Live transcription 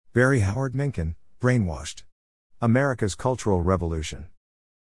Barry Howard Minkin, Brainwashed. America's Cultural Revolution.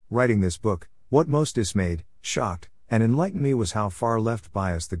 Writing this book, what most dismayed, shocked, and enlightened me was how far left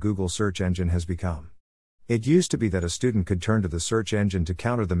biased the Google search engine has become. It used to be that a student could turn to the search engine to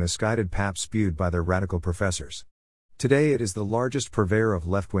counter the misguided pap spewed by their radical professors. Today it is the largest purveyor of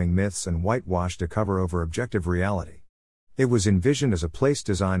left-wing myths and whitewash to cover over objective reality. It was envisioned as a place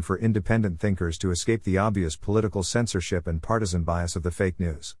designed for independent thinkers to escape the obvious political censorship and partisan bias of the fake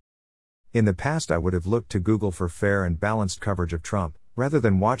news. In the past I would have looked to Google for fair and balanced coverage of Trump, rather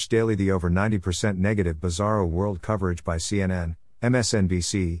than watch daily the over 90% negative bizarro world coverage by CNN,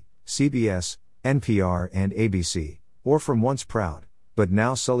 MSNBC, CBS, NPR and ABC, or from once proud, but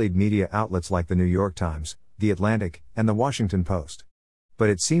now sullied media outlets like the New York Times, The Atlantic, and The Washington Post. But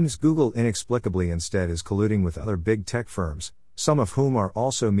it seems Google inexplicably instead is colluding with other big tech firms, some of whom are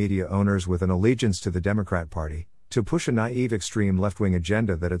also media owners with an allegiance to the Democrat Party, to push a naive extreme left-wing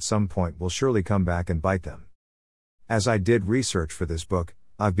agenda that at some point will surely come back and bite them. As I did research for this book,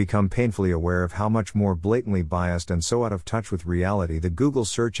 I've become painfully aware of how much more blatantly biased and so out of touch with reality the Google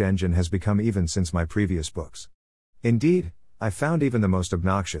search engine has become even since my previous books. Indeed, I found even the most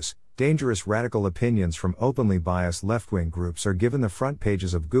obnoxious, dangerous radical opinions from openly biased left-wing groups are given the front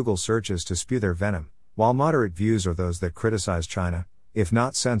pages of Google searches to spew their venom, while moderate views or those that criticize China, if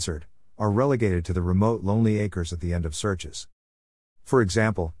not censored, are relegated to the remote lonely acres at the end of searches. For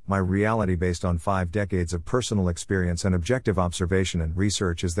example, my reality based on 5 decades of personal experience and objective observation and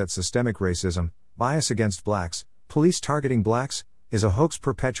research is that systemic racism, bias against blacks, police targeting blacks, is a hoax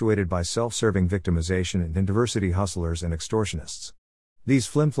perpetuated by self-serving victimization and diversity hustlers and extortionists. These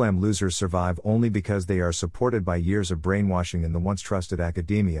flimflam losers survive only because they are supported by years of brainwashing in the once trusted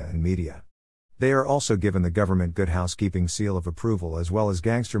academia and media. They are also given the government good housekeeping seal of approval as well as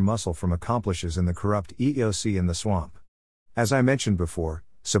gangster muscle from accomplices in the corrupt EEOC in the swamp. As I mentioned before,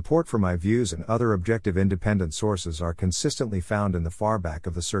 support for my views and other objective independent sources are consistently found in the far back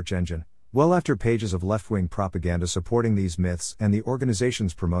of the search engine, well after pages of left-wing propaganda supporting these myths and the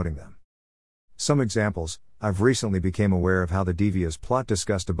organizations promoting them. Some examples: I've recently became aware of how the devious plot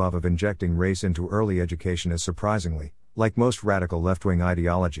discussed above of injecting race into early education is surprisingly, like most radical left-wing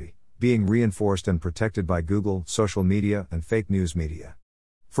ideology, being reinforced and protected by Google, social media, and fake news media.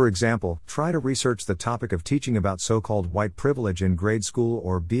 For example, try to research the topic of teaching about so-called white privilege in grade school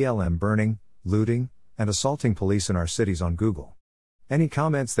or BLM burning, looting, and assaulting police in our cities on Google. Any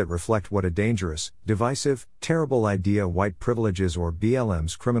comments that reflect what a dangerous, divisive, terrible idea white privilege is or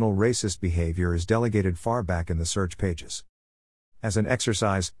BLM's criminal racist behavior is delegated far back in the search pages. As an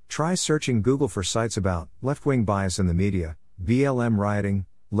exercise, try searching Google for sites about left-wing bias in the media, BLM rioting,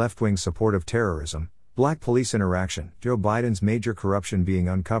 left-wing support of terrorism, black police interaction, Joe Biden's major corruption being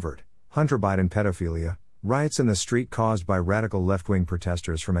uncovered, Hunter Biden pedophilia, riots in the street caused by radical left-wing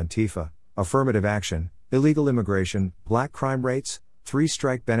protesters from Antifa, affirmative action, illegal immigration, black crime rates,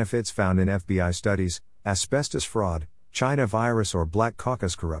 3-strike benefits found in FBI studies, asbestos fraud, China virus or Black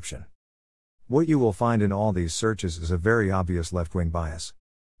Caucus corruption. What you will find in all these searches is a very obvious left-wing bias.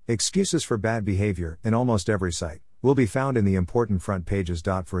 Excuses for bad behavior, in almost every site, will be found in the important front pages.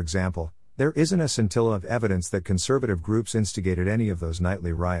 For example, there isn't a scintilla of evidence that conservative groups instigated any of those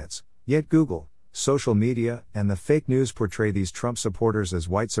nightly riots, yet Google, social media, and the fake news portray these Trump supporters as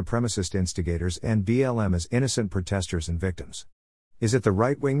white supremacist instigators and BLM as innocent protesters and victims. Is it the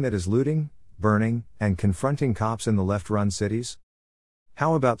right wing that is looting, burning, and confronting cops in the left-run cities?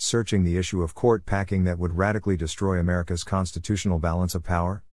 How about searching the issue of court packing that would radically destroy America's constitutional balance of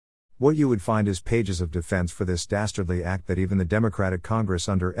power? What you would find is pages of defense for this dastardly act that even the Democratic Congress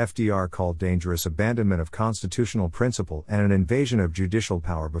under FDR called dangerous abandonment of constitutional principle and an invasion of judicial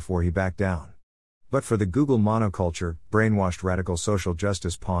power before he backed down. But for the Google monoculture, brainwashed radical social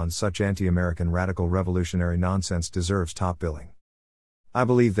justice pawns, such anti-American radical revolutionary nonsense deserves top billing. I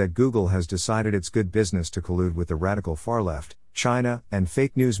believe that Google has decided it's good business to collude with the radical far left, China, and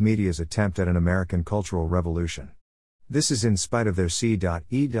fake news media's attempt at an American cultural revolution. This is in spite of their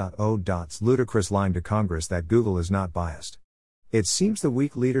C.E.O.'s ludicrous line to Congress that Google is not biased. It seems the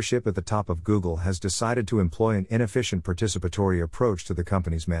weak leadership at the top of Google has decided to employ an inefficient participatory approach to the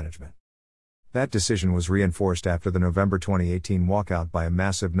company's management. That decision was reinforced after the November 2018 walkout by a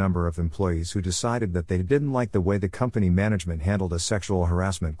massive number of employees who decided that they didn't like the way the company management handled a sexual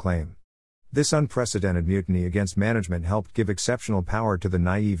harassment claim. This unprecedented mutiny against management helped give exceptional power to the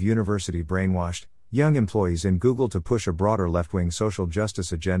naive university brainwashed, young employees in Google to push a broader left-wing social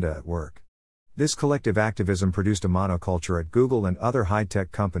justice agenda at work. This collective activism produced a monoculture at Google and other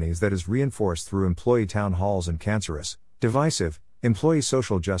high-tech companies that is reinforced through employee town halls and cancerous, divisive, employee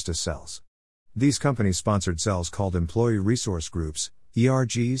social justice cells. These companies sponsored cells called employee resource groups,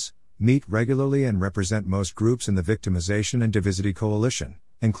 ERGs, meet regularly and represent most groups in the victimization and diversity coalition,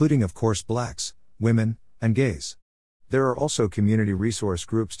 including of course blacks, women, and gays. There are also community resource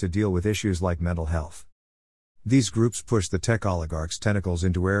groups to deal with issues like mental health. These groups push the tech oligarchs' tentacles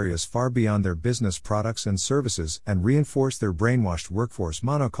into areas far beyond their business products and services and reinforce their brainwashed workforce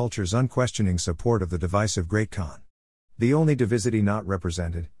monoculture's unquestioning support of the divisive Great Khan. The only diversity not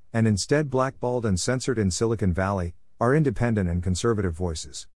represented, and instead blackballed and censored in Silicon Valley, are independent and conservative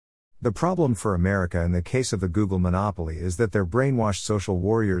voices. The problem for America in the case of the Google monopoly is that their brainwashed social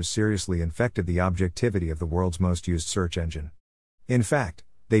warriors seriously infected the objectivity of the world's most used search engine. In fact,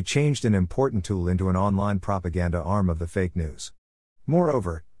 they changed an important tool into an online propaganda arm of the fake news.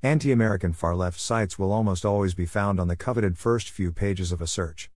 Moreover, anti-American far-left sites will almost always be found on the coveted first few pages of a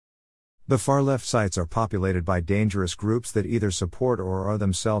search. The far-left sites are populated by dangerous groups that either support or are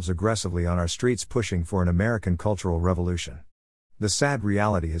themselves aggressively on our streets pushing for an American cultural revolution. The sad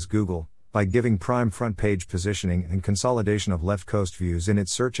reality is Google, by giving prime front-page positioning and consolidation of left-coast views in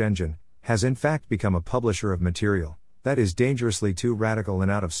its search engine, has in fact become a publisher of material that is dangerously too radical and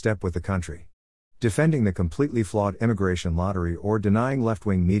out of step with the country. Defending the completely flawed immigration lottery or denying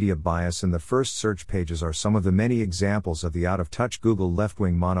left-wing media bias in the first search pages are some of the many examples of the out-of-touch Google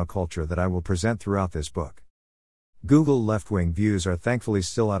left-wing monoculture that I will present throughout this book. Google left-wing views are thankfully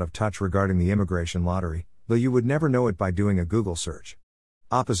still out of touch regarding the immigration lottery, though you would never know it by doing a Google search.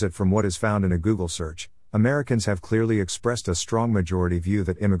 Opposite from what is found in a Google search, Americans have clearly expressed a strong majority view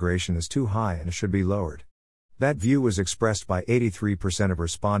that immigration is too high and should be lowered. That view was expressed by 83% of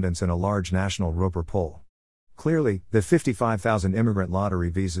respondents in a large national Roper poll. Clearly, the 55,000 immigrant lottery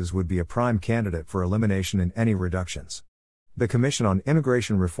visas would be a prime candidate for elimination in any reductions. The Commission on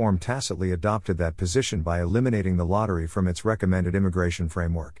Immigration Reform tacitly adopted that position by eliminating the lottery from its recommended immigration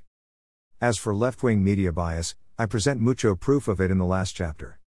framework. As for left-wing media bias, I present mucho proof of it in the last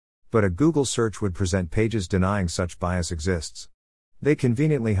chapter. But a Google search would present pages denying such bias exists. They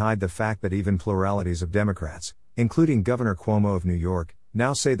conveniently hide the fact that even pluralities of Democrats, including Governor Cuomo of New York,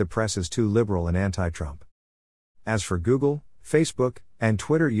 now say the press is too liberal and anti-Trump. As for Google, Facebook, and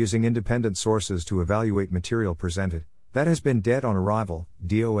Twitter using independent sources to evaluate material presented, that has been dead on arrival,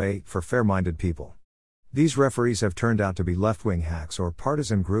 DOA, for fair-minded people. These referees have turned out to be left-wing hacks or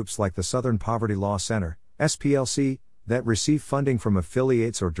partisan groups like the Southern Poverty Law Center, SPLC, that receive funding from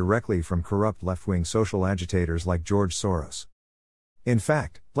affiliates or directly from corrupt left-wing social agitators like George Soros. In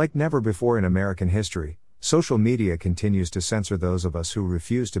fact, like never before in American history, social media continues to censor those of us who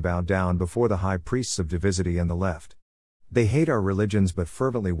refuse to bow down before the high priests of diversity and the left. They hate our religions but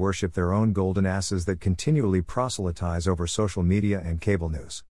fervently worship their own golden asses that continually proselytize over social media and cable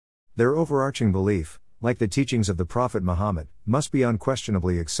news. Their overarching belief, like the teachings of the Prophet Muhammad, must be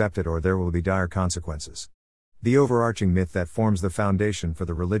unquestionably accepted or there will be dire consequences. The overarching myth that forms the foundation for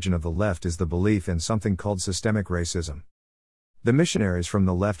the religion of the left is the belief in something called systemic racism. The missionaries from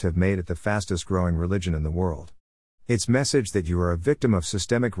the left have made it the fastest growing religion in the world. Its message that you are a victim of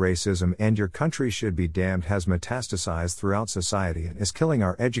systemic racism and your country should be damned has metastasized throughout society and is killing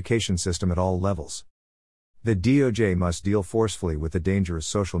our education system at all levels. The DOJ must deal forcefully with the dangerous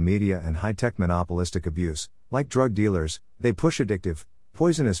social media and high-tech monopolistic abuse. Like drug dealers, they push addictive,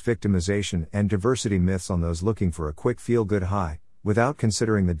 poisonous victimization and diversity myths on those looking for a quick feel-good high, without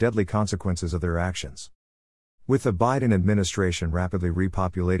considering the deadly consequences of their actions. With the Biden administration rapidly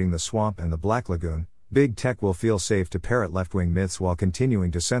repopulating the swamp and the Black Lagoon, big tech will feel safe to parrot left-wing myths while continuing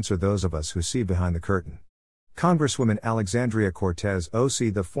to censor those of us who see behind the curtain. Congresswoman Alexandria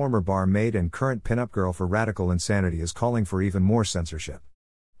Cortez-OC, the former barmaid and current pinup girl for radical insanity, is calling for even more censorship.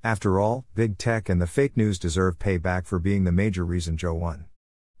 After all, big tech and the fake news deserve payback for being the major reason Joe won.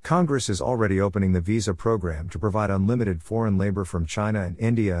 Congress is already opening the visa program to provide unlimited foreign labor from China and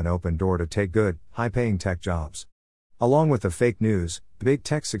India, an open door to take good, high-paying tech jobs. Along with the fake news, big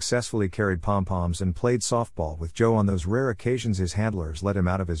tech successfully carried pom-poms and played softball with Joe on those rare occasions his handlers let him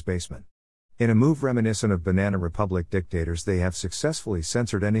out of his basement. In a move reminiscent of Banana Republic dictators, they have successfully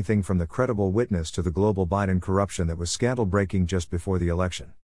censored anything from the credible witness to the global Biden corruption that was scandal-breaking just before the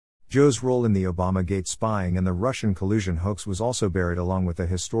election. Joe's role in the Obamagate spying and the Russian collusion hoax was also buried along with the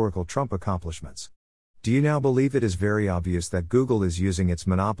historical Trump accomplishments. Do you now believe it is very obvious that Google is using its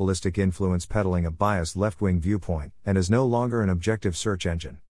monopolistic influence peddling a biased left-wing viewpoint, and is no longer an objective search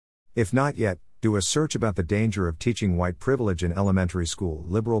engine? If not yet, do a search about the danger of teaching white privilege in elementary school,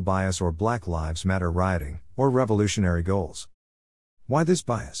 liberal bias or Black Lives Matter rioting, or revolutionary goals. Why this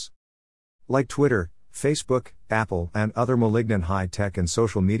bias? Like Twitter, Facebook, Apple, and other malignant high-tech and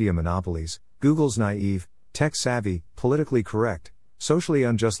social media monopolies, Google's naive, tech-savvy, politically correct, socially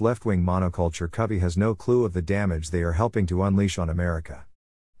unjust left-wing monoculture covey has no clue of the damage they are helping to unleash on America.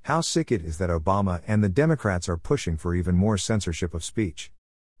 How sick it is that Obama and the Democrats are pushing for even more censorship of speech.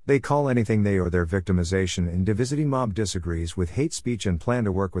 They call anything they or their victimization and divisity mob disagrees with hate speech and plan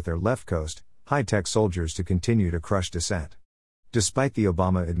to work with their left coast, high-tech soldiers to continue to crush dissent. Despite the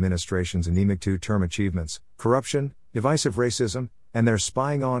Obama administration's anemic two-term achievements, corruption, divisive racism, and their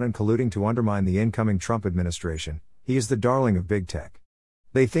spying on and colluding to undermine the incoming Trump administration, he is the darling of big tech.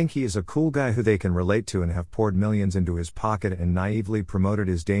 They think he is a cool guy who they can relate to and have poured millions into his pocket and naively promoted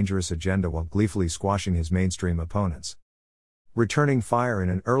his dangerous agenda while gleefully squashing his mainstream opponents. Returning fire in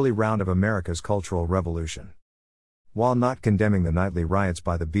an early round of America's cultural revolution. While not condemning the nightly riots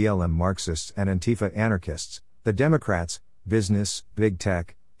by the BLM Marxists and Antifa anarchists, the Democrats, business, big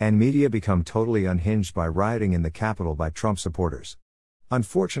tech, and media become totally unhinged by rioting in the Capitol by Trump supporters.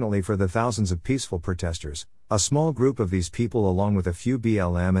 Unfortunately for the thousands of peaceful protesters, a small group of these people along with a few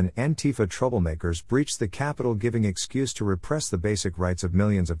BLM and Antifa troublemakers breached the Capitol, giving excuse to repress the basic rights of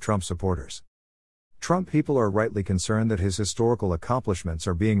millions of Trump supporters. Trump people are rightly concerned that his historical accomplishments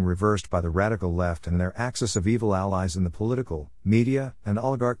are being reversed by the radical left and their axis of evil allies in the political, media, and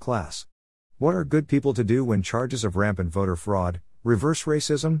oligarch class. What are good people to do when charges of rampant voter fraud, reverse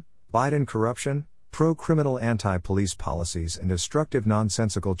racism, Biden corruption, pro-criminal anti-police policies and destructive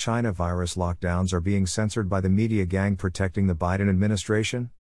nonsensical China virus lockdowns are being censored by the media gang protecting the Biden administration?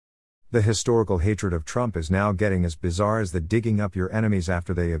 The historical hatred of Trump is now getting as bizarre as the digging up your enemies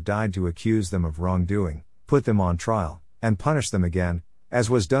after they have died to accuse them of wrongdoing, put them on trial, and punish them again, as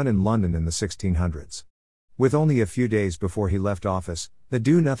was done in London in the 1600s. With only a few days before he left office, the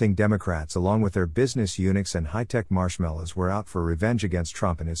do-nothing Democrats along with their business eunuchs and high-tech marshmallows were out for revenge against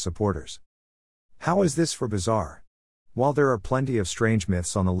Trump and his supporters. How is this for bizarre? While there are plenty of strange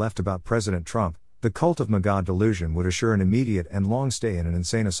myths on the left about President Trump, the cult of MAGA delusion would assure an immediate and long stay in an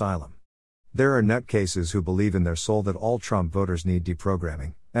insane asylum. There are nutcases who believe in their soul that all Trump voters need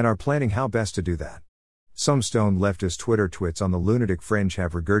deprogramming, and are planning how best to do that. Some stoned leftist Twitter twits on the lunatic fringe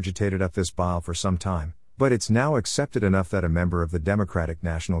have regurgitated up this bile for some time, but it's now accepted enough that a member of the Democratic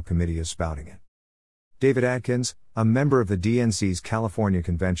National Committee is spouting it. David Adkins, a member of the DNC's California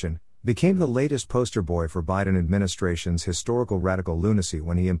convention, became the latest poster boy for Biden administration's historical radical lunacy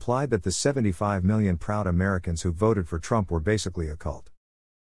when he implied that the 75 million proud Americans who voted for Trump were basically a cult.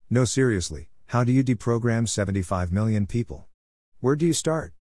 No, seriously, how do you deprogram 75 million people? Where do you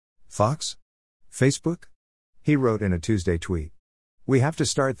start? Fox? Facebook? He wrote in a Tuesday tweet. We have to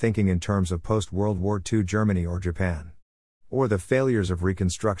start thinking in terms of post-World War II Germany or Japan. Or the failures of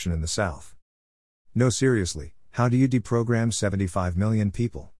Reconstruction in the South. No, seriously, how do you deprogram 75 million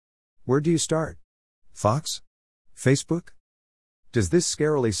people? Where do you start? Fox? Facebook? Does this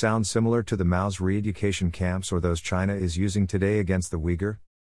scarily sound similar to the Mao's re-education camps or those China is using today against the Uyghur?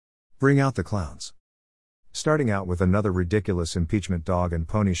 Bring out the clowns. Starting out with another ridiculous impeachment dog and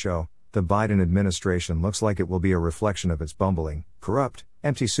pony show, the Biden administration looks like it will be a reflection of its bumbling, corrupt,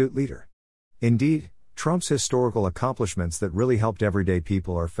 empty-suit leader. Indeed, Trump's historical accomplishments that really helped everyday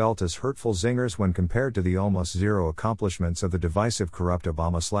people are felt as hurtful zingers when compared to the almost zero accomplishments of the divisive corrupt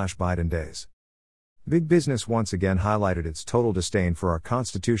Obama/Biden days. Big business once again highlighted its total disdain for our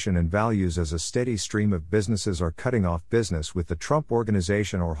Constitution and values as a steady stream of businesses are cutting off business with the Trump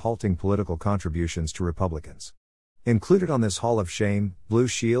Organization or halting political contributions to Republicans. Included on this Hall of Shame, Blue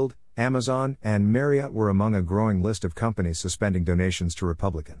Shield, Amazon, and Marriott were among a growing list of companies suspending donations to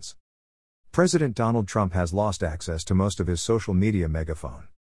Republicans. President Donald Trump has lost access to most of his social media megaphone.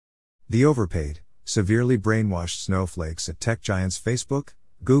 The overpaid, severely brainwashed snowflakes at tech giants Facebook,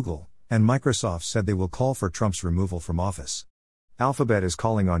 Google, and Microsoft said they will call for Trump's removal from office. Alphabet is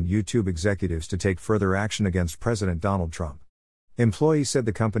calling on YouTube executives to take further action against President Donald Trump. Employees said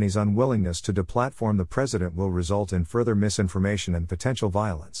the company's unwillingness to deplatform the president will result in further misinformation and potential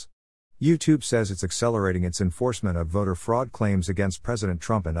violence. YouTube says it's accelerating its enforcement of voter fraud claims against President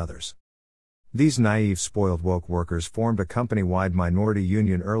Trump and others. These naive, spoiled woke workers formed a company-wide minority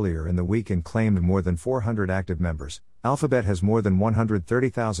union earlier in the week and claimed more than 400 active members. Alphabet has more than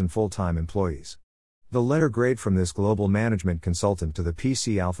 130,000 full-time employees. The letter grade from this global management consultant to the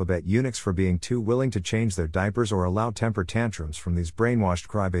PC Alphabet eunuchs for being too willing to change their diapers or allow temper tantrums from these brainwashed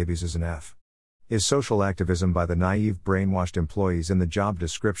crybabies is an F. Is social activism by the naive brainwashed employees in the job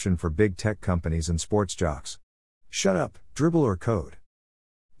description for big tech companies and sports jocks? Shut up, dribble or code.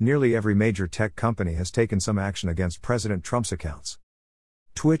 Nearly every major tech company has taken some action against President Trump's accounts.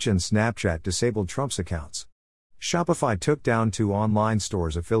 Twitch and Snapchat disabled Trump's accounts. Shopify took down 2 online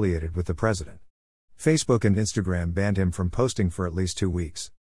stores affiliated with the president. Facebook and Instagram banned him from posting for at least 2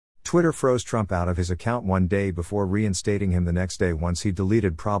 weeks. Twitter froze Trump out of his account one day before reinstating him the next day once he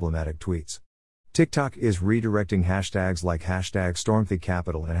deleted problematic tweets. TikTok is redirecting hashtags like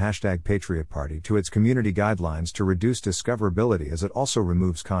 #StormTheCapitol and #PatriotParty to its community guidelines to reduce discoverability as it also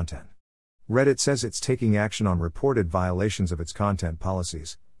removes content. Reddit says it's taking action on reported violations of its content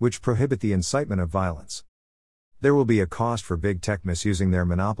policies, which prohibit the incitement of violence. There will be a cost for big tech misusing their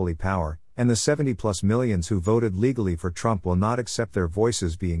monopoly power, and the 70+ millions who voted legally for Trump will not accept their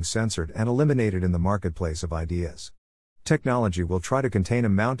voices being censored and eliminated in the marketplace of ideas. Technology will try to contain a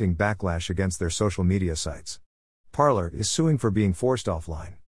mounting backlash against their social media sites. Parler is suing for being forced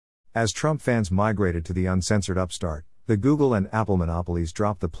offline. As Trump fans migrated to the uncensored upstart, the Google and Apple monopolies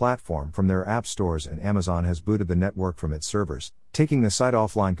dropped the platform from their app stores and Amazon has booted the network from its servers, taking the site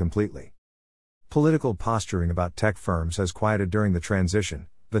offline completely. Political posturing about tech firms has quieted during the transition,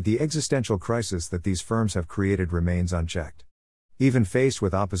 but the existential crisis that these firms have created remains unchecked. Even faced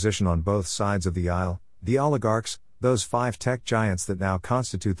with opposition on both sides of the aisle, the oligarchs, those 5 tech giants that now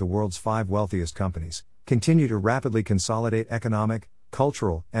constitute the world's 5 wealthiest companies, continue to rapidly consolidate economic,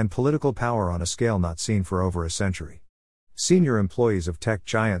 cultural, and political power on a scale not seen for over a century. Senior employees of tech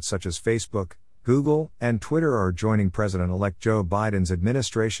giants such as Facebook, Google, and Twitter are joining President-elect Joe Biden's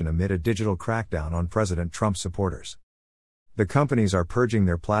administration amid a digital crackdown on President Trump's supporters. The companies are purging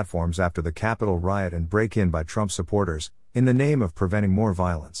their platforms after the Capitol riot and break-in by Trump supporters, in the name of preventing more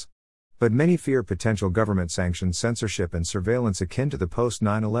violence. But many fear potential government-sanctioned censorship and surveillance akin to the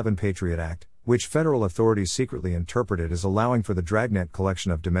post-9/11 Patriot Act, which federal authorities secretly interpreted as allowing for the dragnet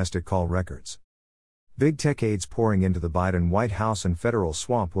collection of domestic call records. Big tech aides pouring into the Biden White House and federal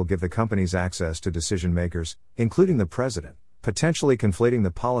swamp will give the companies access to decision-makers, including the president, potentially conflating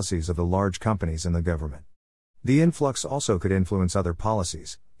the policies of the large companies and the government. The influx also could influence other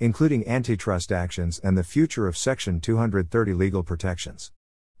policies, including antitrust actions and the future of Section 230 legal protections.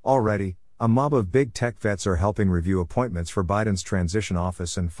 Already, a mob of big tech vets are helping review appointments for Biden's transition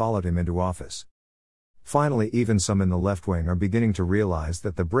office and followed him into office. Finally, even some in the left wing are beginning to realize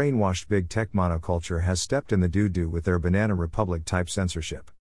that the brainwashed big tech monoculture has stepped in the doo-doo with their banana republic-type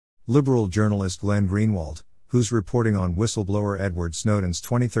censorship. Liberal journalist Glenn Greenwald, whose reporting on whistleblower Edward Snowden's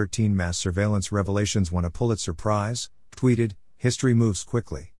 2013 mass surveillance revelations won a Pulitzer Prize, tweeted, "History moves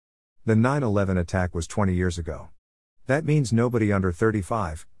quickly. The 9/11 attack was 20 years ago. That means nobody under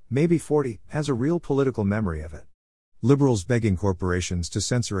 35, maybe 40, has a real political memory of it. Liberals begging corporations to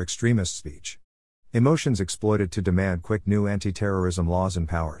censor extremist speech. Emotions exploited to demand quick new anti-terrorism laws and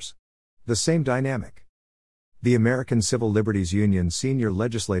powers. The same dynamic." The American Civil Liberties Union senior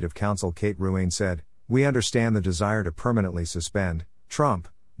legislative counsel Kate Ruane said, "We understand the desire to permanently suspend Trump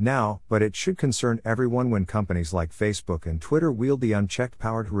now, but it should concern everyone when companies like Facebook and Twitter wield the unchecked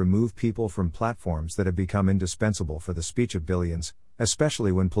power to remove people from platforms that have become indispensable for the speech of billions,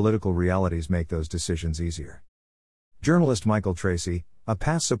 especially when political realities make those decisions easier." Journalist Michael Tracy, a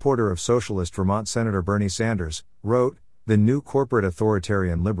past supporter of socialist Vermont Senator Bernie Sanders, wrote, "The new corporate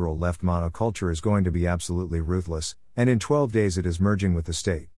authoritarian liberal left monoculture is going to be absolutely ruthless, and in 12 days it is merging with the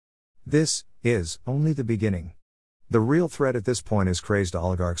state. This is only the beginning. The real threat at this point is crazed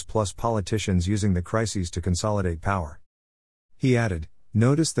oligarchs plus politicians using the crises to consolidate power." He added,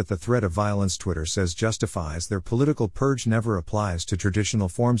 "Notice that the threat of violence Twitter says justifies their political purge never applies to traditional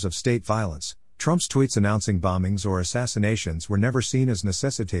forms of state violence. Trump's tweets announcing bombings or assassinations were never seen as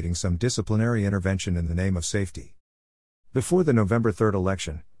necessitating some disciplinary intervention in the name of safety." Before the November 3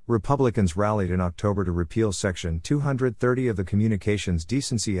 election, Republicans rallied in October to repeal Section 230 of the Communications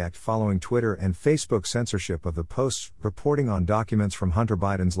Decency Act following Twitter and Facebook censorship of the posts reporting on documents from Hunter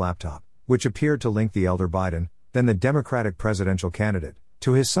Biden's laptop, which appeared to link the elder Biden, then the Democratic presidential candidate,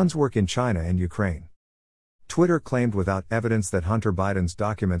 to his son's work in China and Ukraine. Twitter claimed without evidence that Hunter Biden's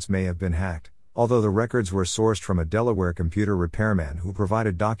documents may have been hacked, although the records were sourced from a Delaware computer repairman who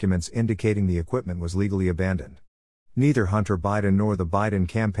provided documents indicating the equipment was legally abandoned. Neither Hunter Biden nor the Biden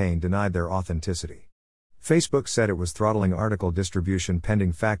campaign denied their authenticity. Facebook said it was throttling article distribution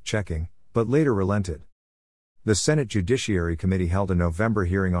pending fact-checking, but later relented. The Senate Judiciary Committee held a November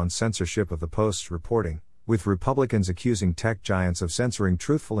hearing on censorship of the Post's reporting, with Republicans accusing tech giants of censoring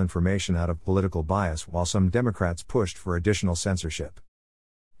truthful information out of political bias while some Democrats pushed for additional censorship.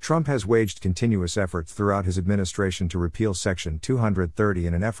 Trump has waged continuous efforts throughout his administration to repeal Section 230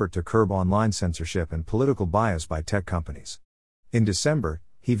 in an effort to curb online censorship and political bias by tech companies. In December,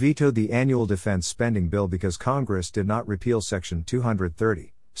 he vetoed the annual defense spending bill because Congress did not repeal Section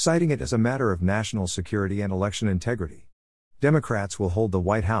 230, citing it as a matter of national security and election integrity. Democrats will hold the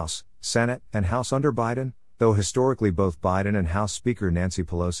White House, Senate, and House under Biden, though historically both Biden and House Speaker Nancy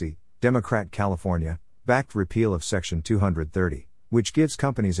Pelosi, Democrat California, backed repeal of Section 230. which gives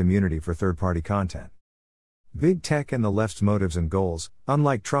companies immunity for third-party content. Big tech and the left's motives and goals,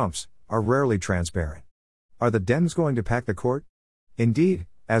 unlike Trump's, are rarely transparent. Are the Dems going to pack the court? Indeed,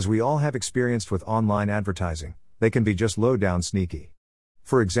 as we all have experienced with online advertising, they can be just low-down sneaky.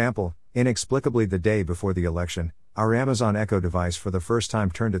 For example, inexplicably the day before the election, our Amazon Echo device for the first time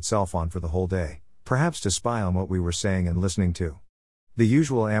turned itself on for the whole day, perhaps to spy on what we were saying and listening to. The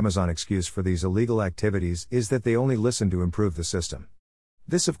usual Amazon excuse for these illegal activities is that they only listen to improve the system.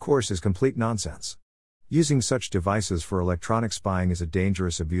 This, of course, is complete nonsense. Using such devices for electronic spying is a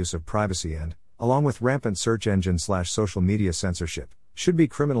dangerous abuse of privacy and, along with rampant search engine/social media censorship, should be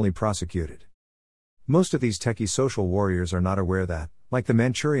criminally prosecuted. Most of these techie social warriors are not aware that, like the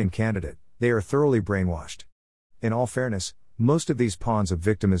Manchurian Candidate, they are thoroughly brainwashed. In all fairness, most of these pawns of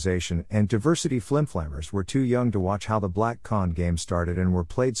victimization and diversity flimflammers were too young to watch how the black con game started and were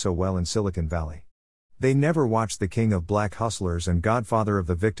played so well in Silicon Valley. They never watched the king of black hustlers and godfather of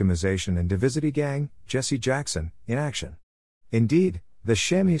the victimization and diversity gang, Jesse Jackson, in action. Indeed, the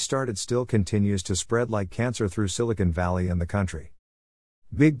sham he started still continues to spread like cancer through Silicon Valley and the country.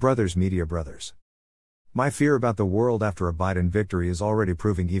 Big Brother's Media Brothers. My fear about the world after a Biden victory is already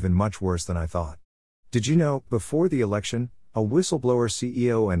proving even much worse than I thought. Did you know, before the election, a whistleblower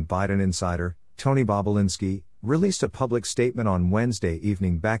CEO and Biden insider, Tony Bobulinski, released a public statement on Wednesday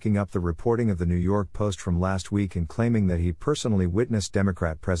evening backing up the reporting of the New York Post from last week and claiming that he personally witnessed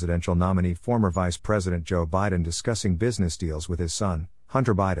Democrat presidential nominee former Vice President Joe Biden discussing business deals with his son,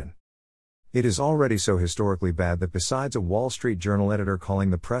 Hunter Biden. It is already so historically bad that besides a Wall Street Journal editor calling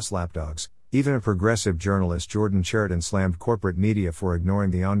the press lapdogs, even a progressive journalist Jordan Chariton slammed corporate media for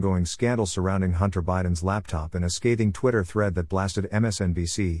ignoring the ongoing scandal surrounding Hunter Biden's laptop in a scathing Twitter thread that blasted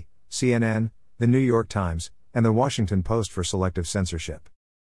MSNBC, CNN, The New York Times, and The Washington Post for selective censorship.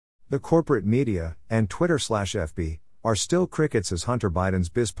 The corporate media, and Twitter/FB, are still crickets as Hunter Biden's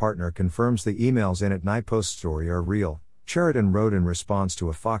biz partner confirms the emails in at Post story are real, Chariton wrote in response to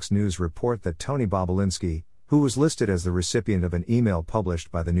a Fox News report that Tony Bobulinski, who was listed as the recipient of an email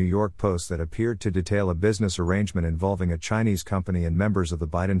published by the New York Post that appeared to detail a business arrangement involving a Chinese company and members of the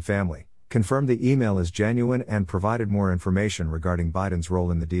Biden family, confirmed the email as genuine and provided more information regarding Biden's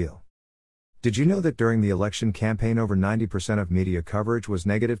role in the deal. Did you know that during the election campaign over 90% of media coverage was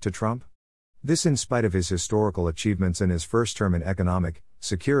negative to Trump? This in spite of his historical achievements in his first term in economic,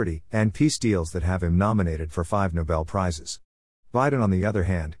 security, and peace deals that have him nominated for 5 Nobel Prizes. Biden, on the other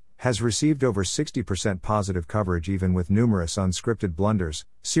hand, has received over 60% positive coverage even with numerous unscripted blunders,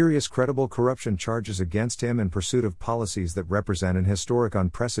 serious credible corruption charges against him and pursuit of policies that represent an historic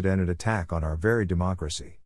unprecedented attack on our very democracy.